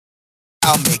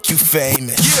I'll make you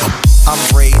famous.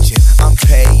 I'm raging, I'm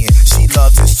paying. She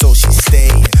loves it, so she's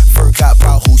staying. Forgot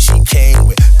about who she came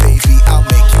with. Baby, I'll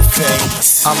make you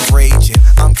famous. I'm raging,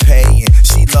 I'm paying.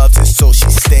 She loves it, so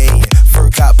she's staying.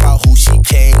 Forgot about who she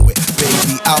came with.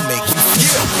 Baby, I'll make you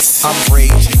famous. I'm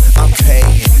raging, I'm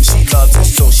paying. She loves it,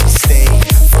 so she's staying.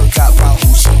 Forgot about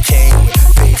who she came with.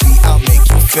 Baby, I'll make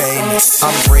you famous.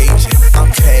 I'm raging,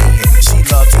 I'm paying. She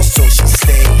loves it, so she's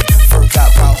staying.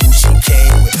 Forgot about who she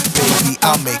came with. Baby,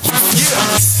 I'll make you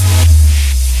famous.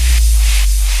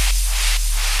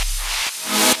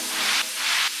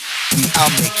 I'll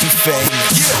make you famous.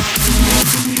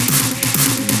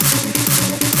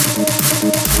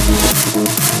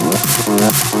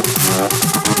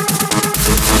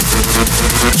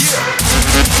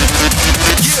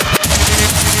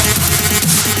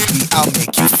 I'll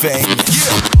make you famous.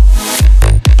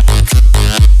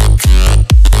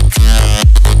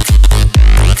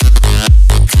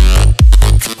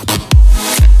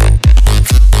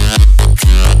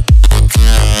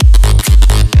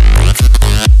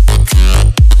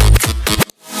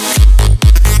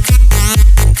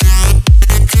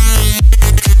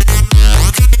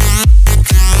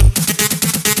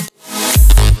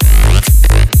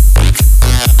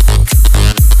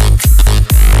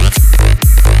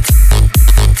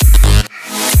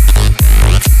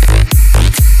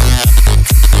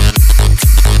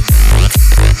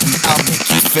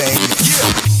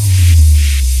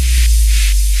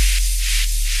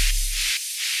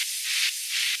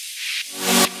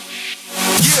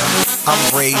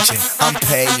 I'm raging, I'm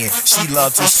paying. She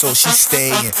loves it, so she's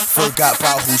staying. Forgot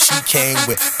about who she came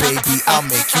with. Baby, I'll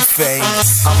make you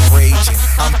famous. I'm raging,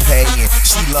 I'm paying.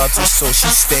 She loves it, so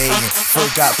she's staying.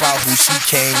 Forgot about who she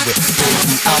came with.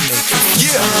 Baby, I'll make you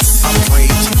famous. I'm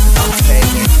raging, I'm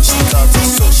paying. She loves it,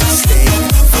 so she's staying.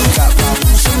 Forgot about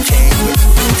who she came with.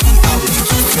 Baby, I'll make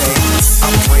you famous.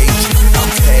 I'm raging,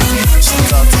 I'm paying. She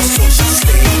loves it, so she's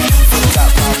staying.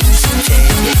 Forgot about who she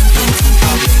came with. Baby,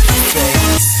 I'll make you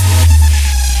famous.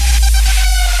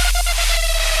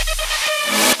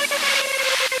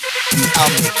 I'll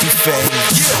make you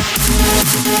famous.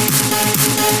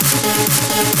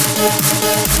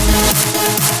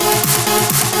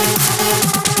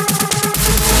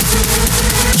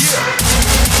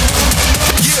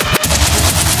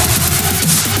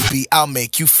 Baby, I'll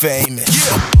make you famous.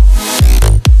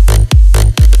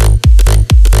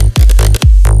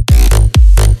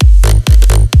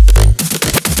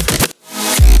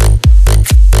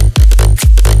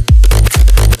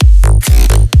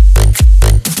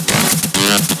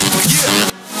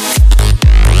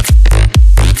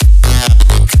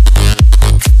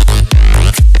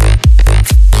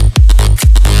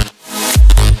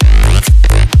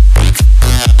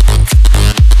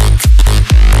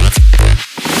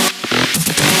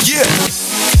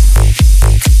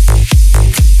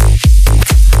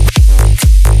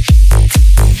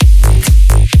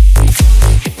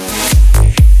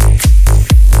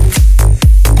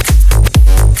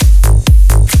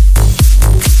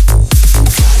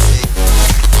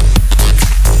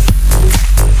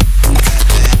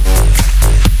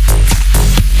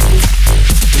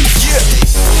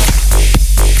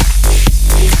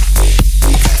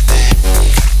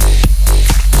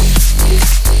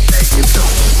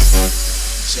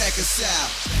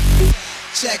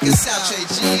 Check us out,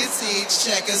 Treyy and Teach.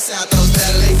 Check us out, those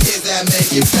meddling kids that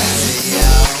make you fancy, yo.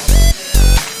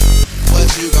 What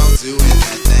you gon' do with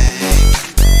that thing?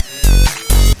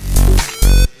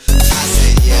 I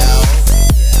said, yo.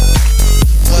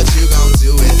 What you gon'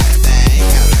 do with that thing?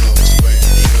 Gotta know what you're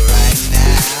working even right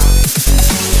now.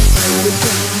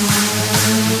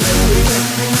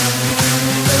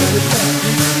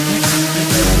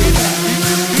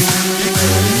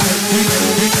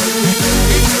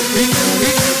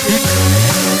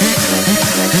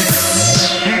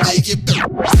 Make it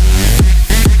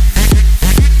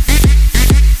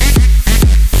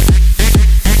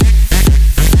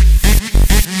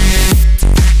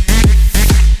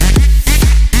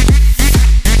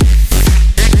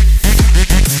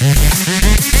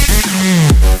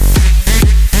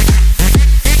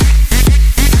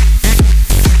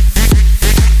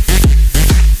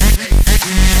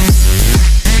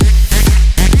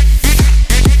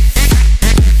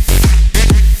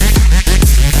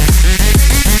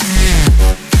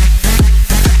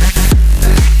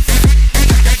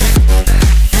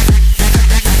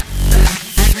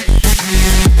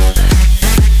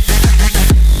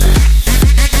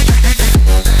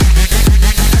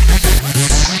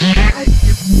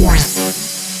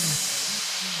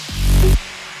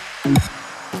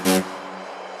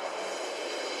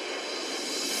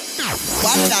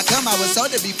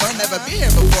never been here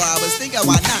before. I was thinking,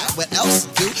 why not? What else to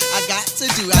do? I got to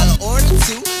do. I ordered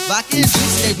 2 vodka and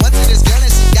juice. Gave 1 to this girl and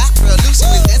she got real loose. She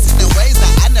was dancing in ways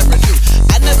that I never knew.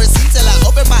 I never seen till I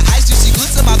opened my eyes. She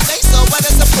glued to my face. So what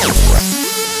is the proof?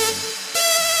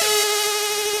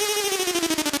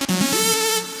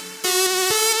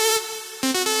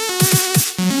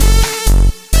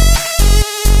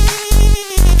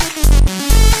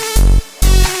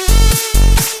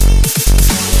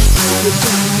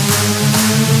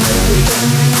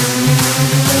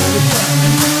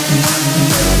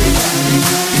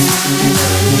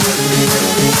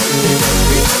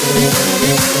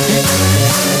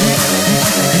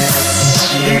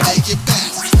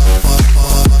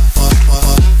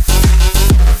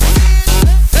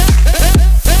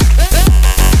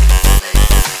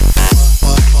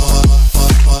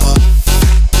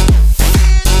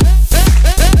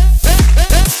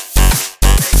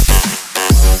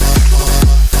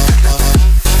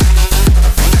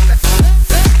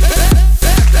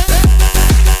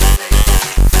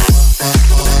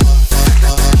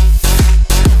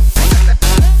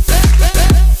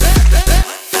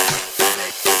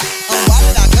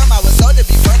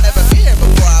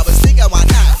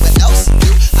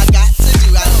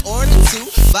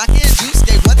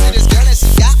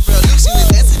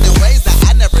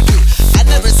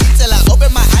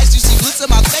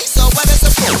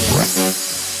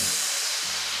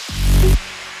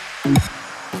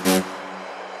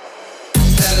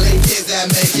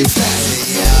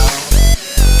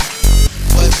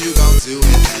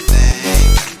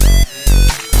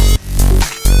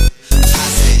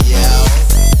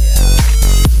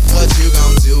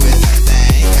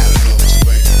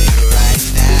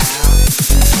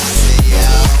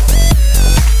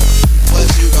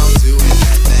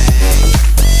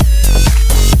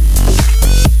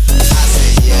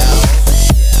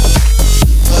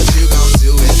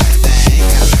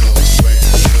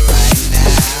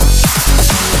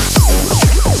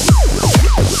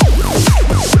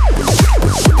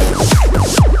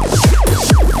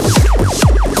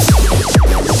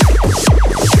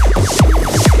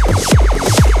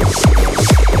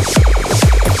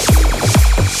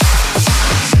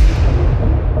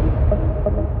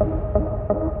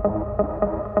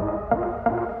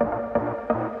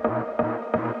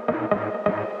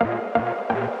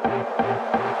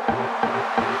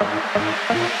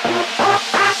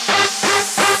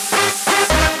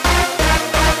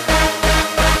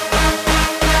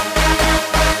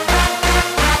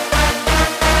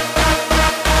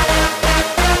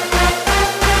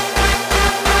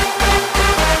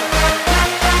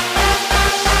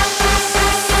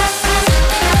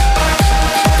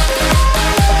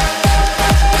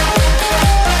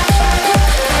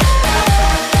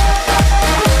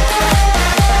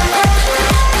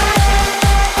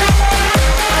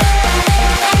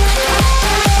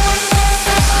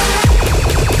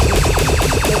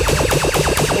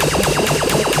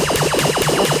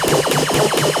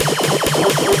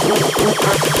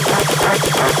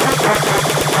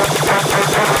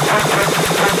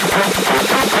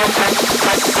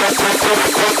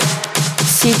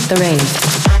 Seek the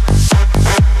Rave.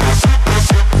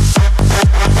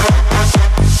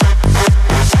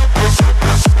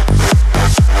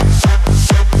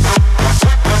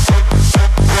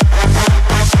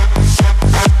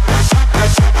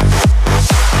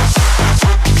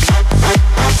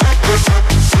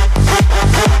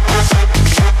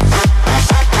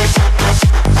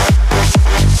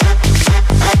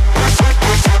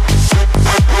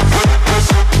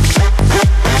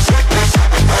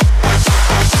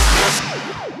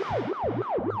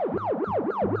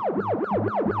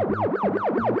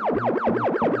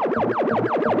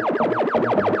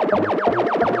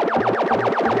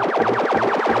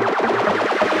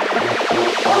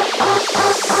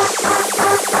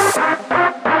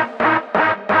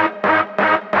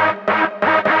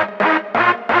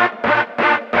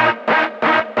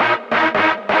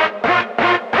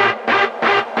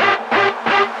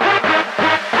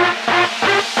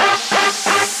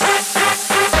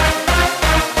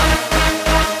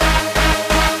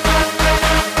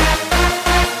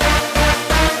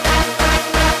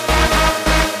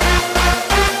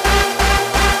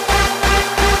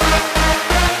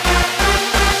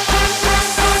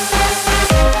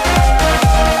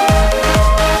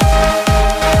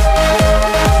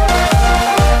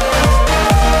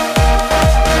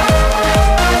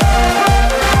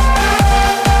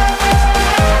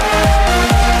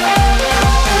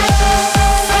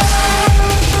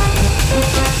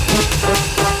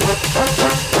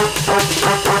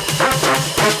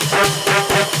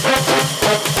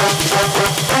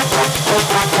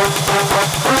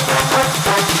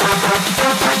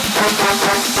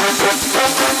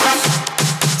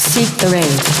 Seek the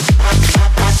rave.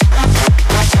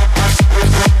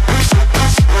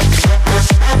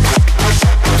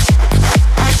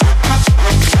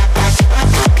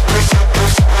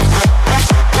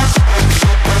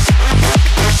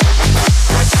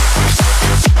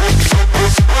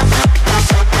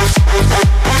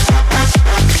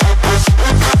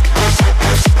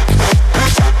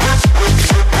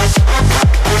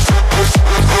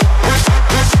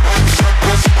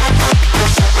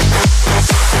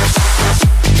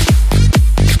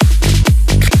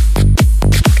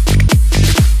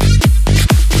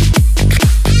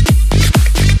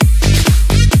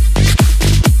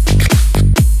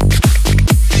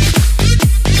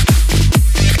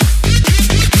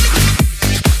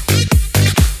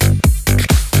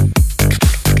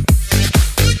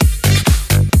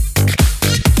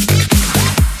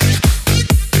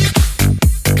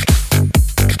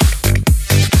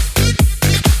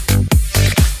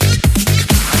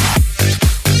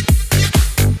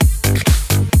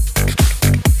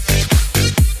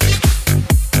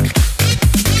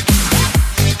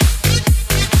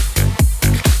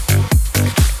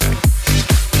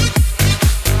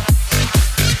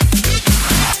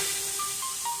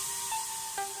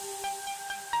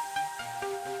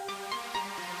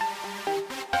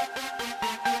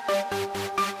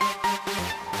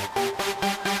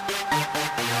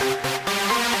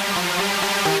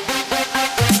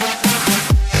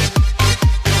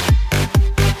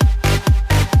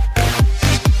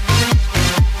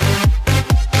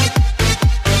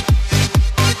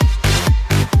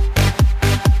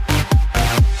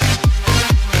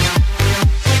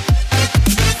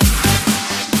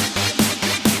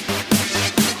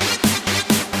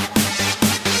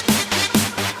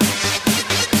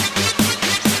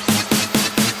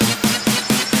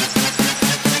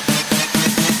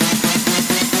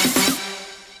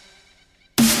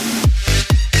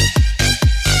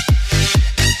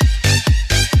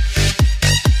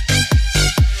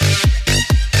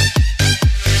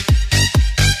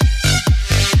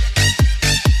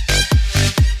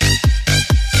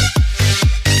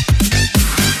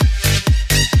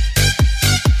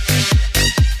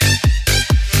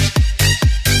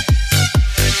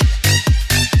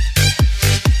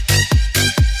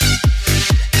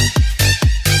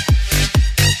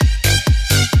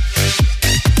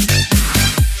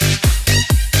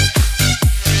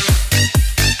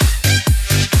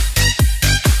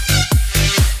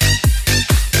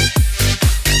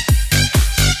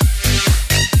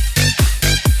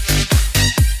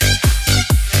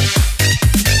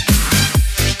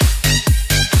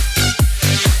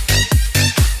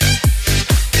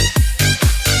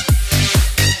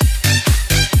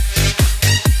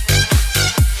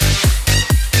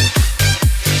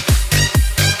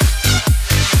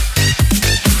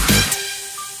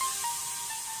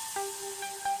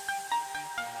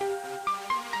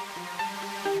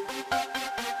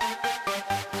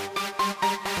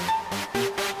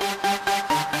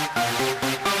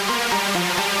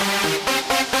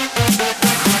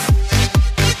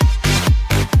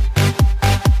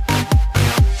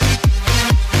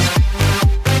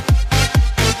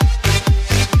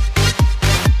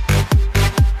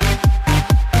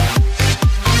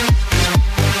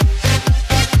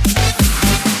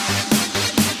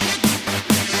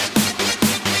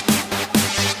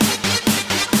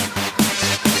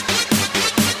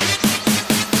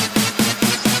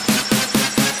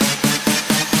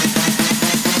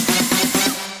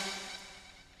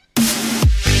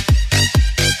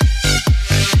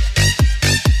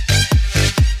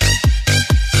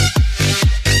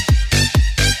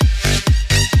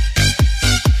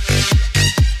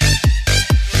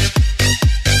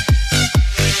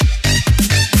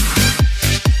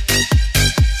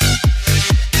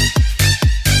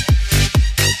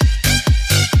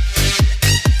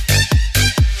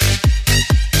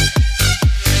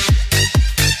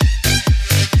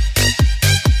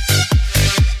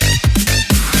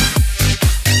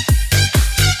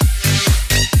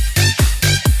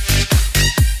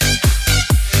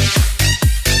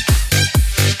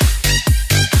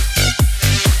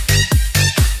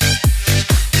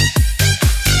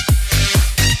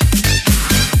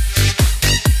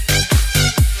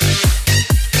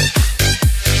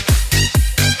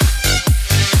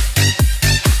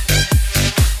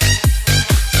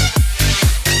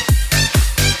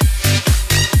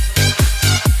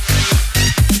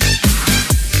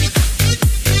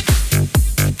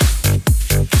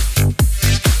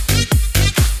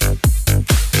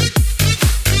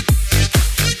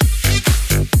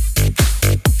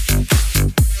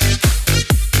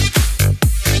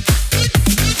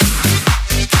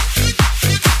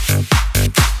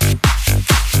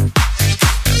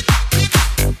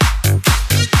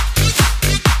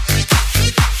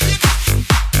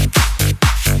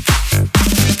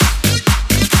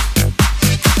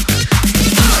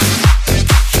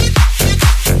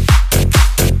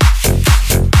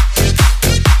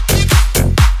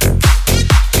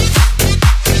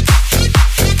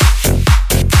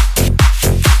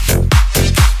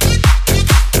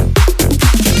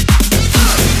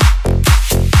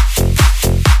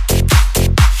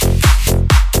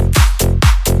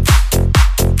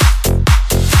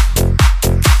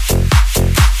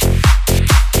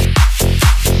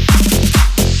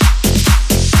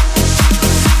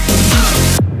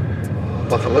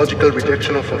 pathological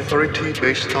rejection of authority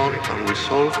based on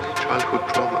unresolved childhood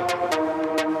trauma.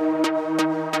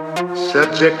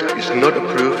 Subject is not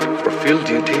approved for field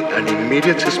duty and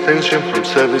immediate suspension from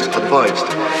service advised.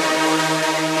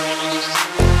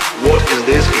 What is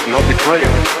this if not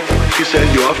betrayal? She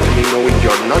sent you after me knowing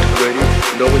you're not ready,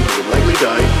 knowing you will likely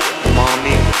die.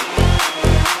 Mommy.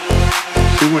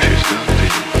 See what she's done to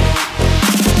you.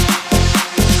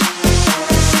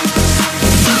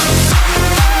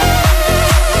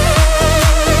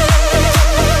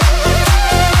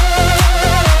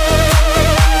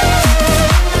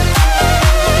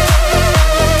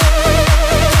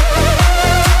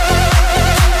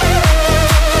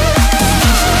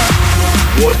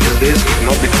 This is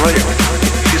not betrayal.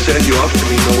 She sent you after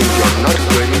me knowing you're not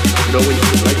ready, knowing you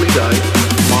will likely die.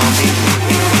 Mommy.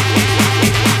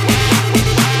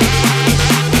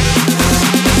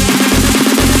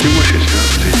 See what she's done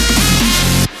to you.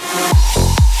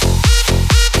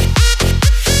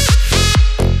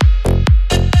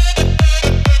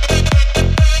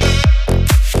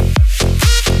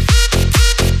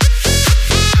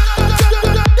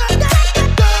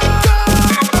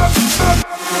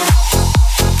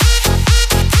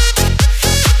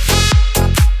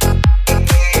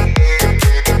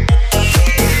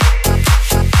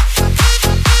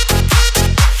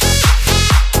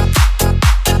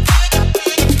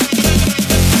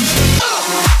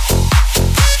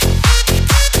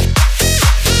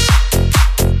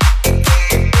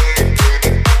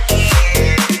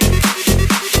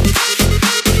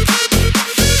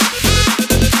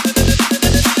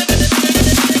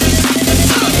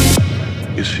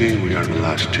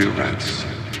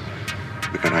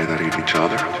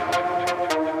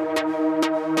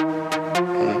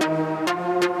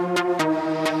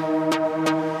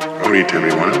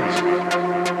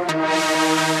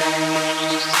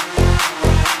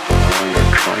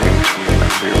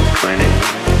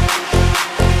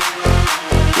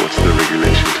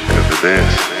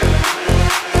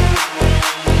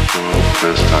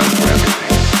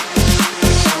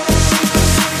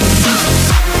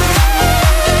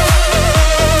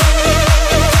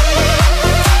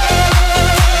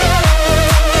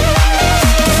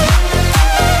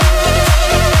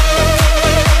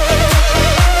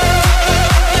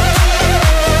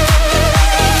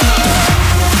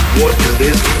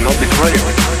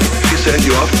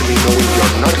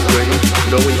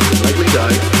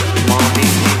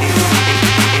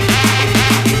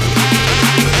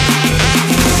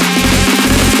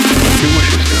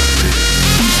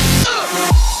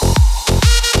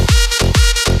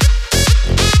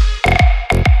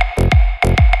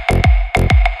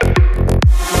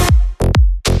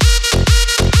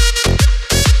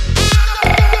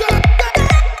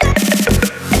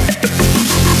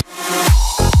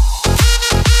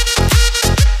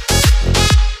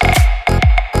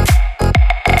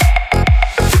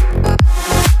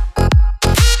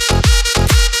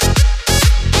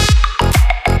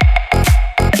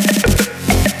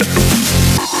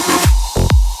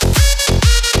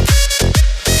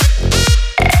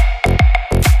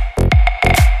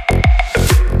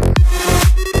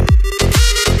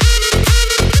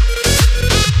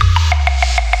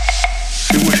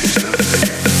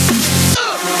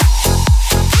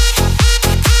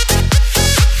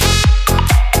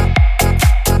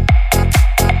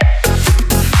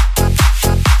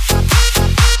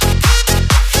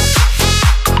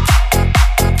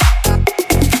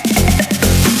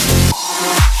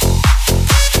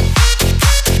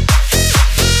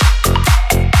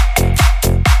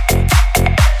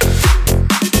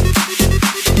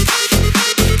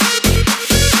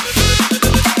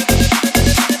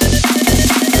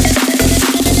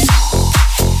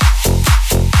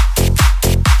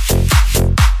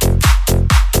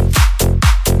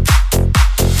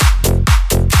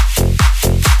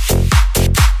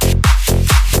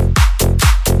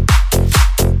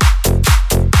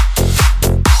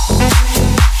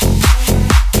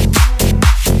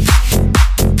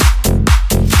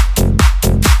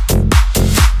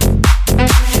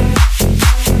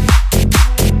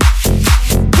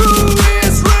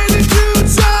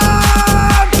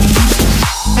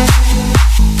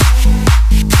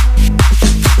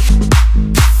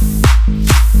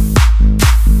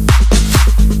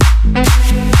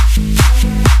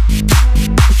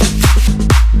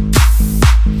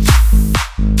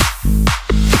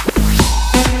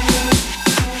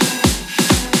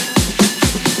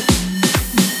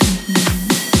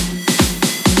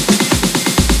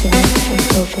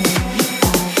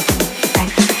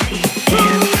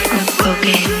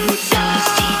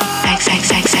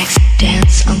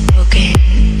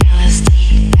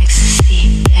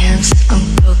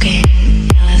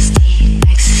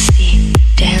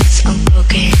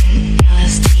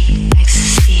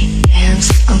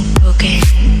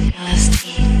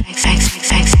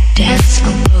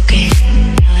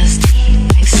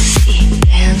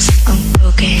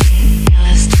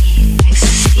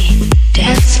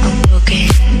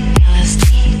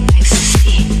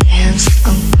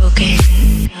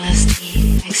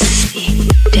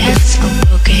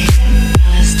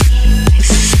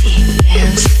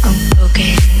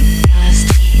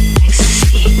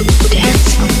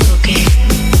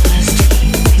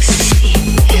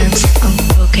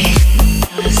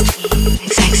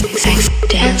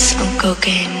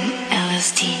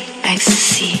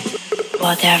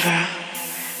 whatever,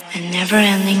 a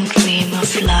never-ending dream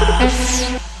of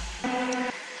love.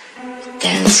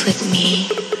 Dance with me,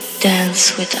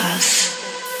 dance with us.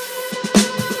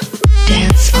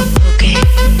 Dance on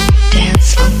cocaine,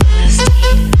 dance on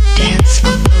LSD, dance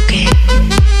on cocaine,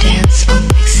 dance on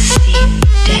ecstasy,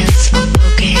 dance on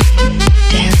cocaine,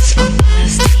 dance on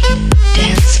LSD,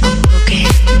 dance on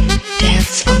cocaine,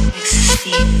 dance on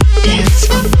ecstasy, dance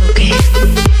on cocaine,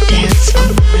 dance on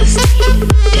LSD,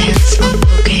 dance on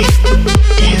cocaine,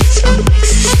 dance on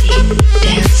ecstasy,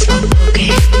 dance on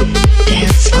cocaine,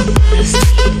 dance on LSD,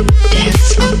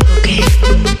 dance on cocaine,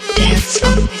 dance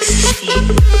on ecstasy,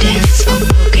 dance on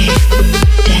cocaine,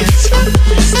 dance on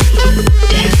LSD,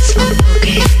 dance on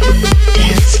cocaine,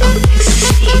 dance on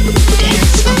ecstasy,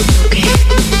 dance on cocaine,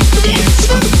 dance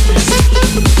on LSD,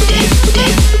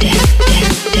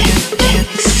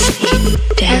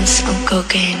 dance on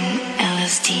cocaine,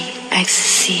 LSD,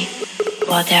 ecstasy,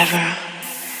 whatever,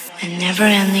 a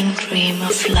never-ending dream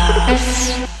of love.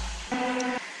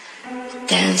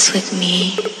 Dance with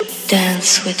me,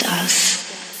 dance with us.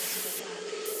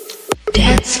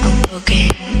 Dance on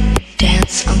cocaine,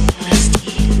 dance on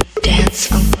LSD,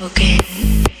 dance on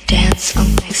cocaine, dance on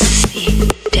ecstasy,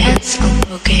 dance on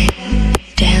cocaine,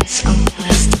 dance on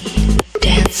LSD,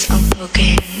 dance on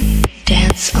cocaine,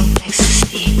 dance on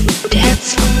ecstasy,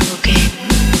 dance on cocaine,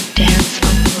 dance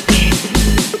on cocaine,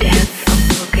 dance on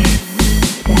cocaine,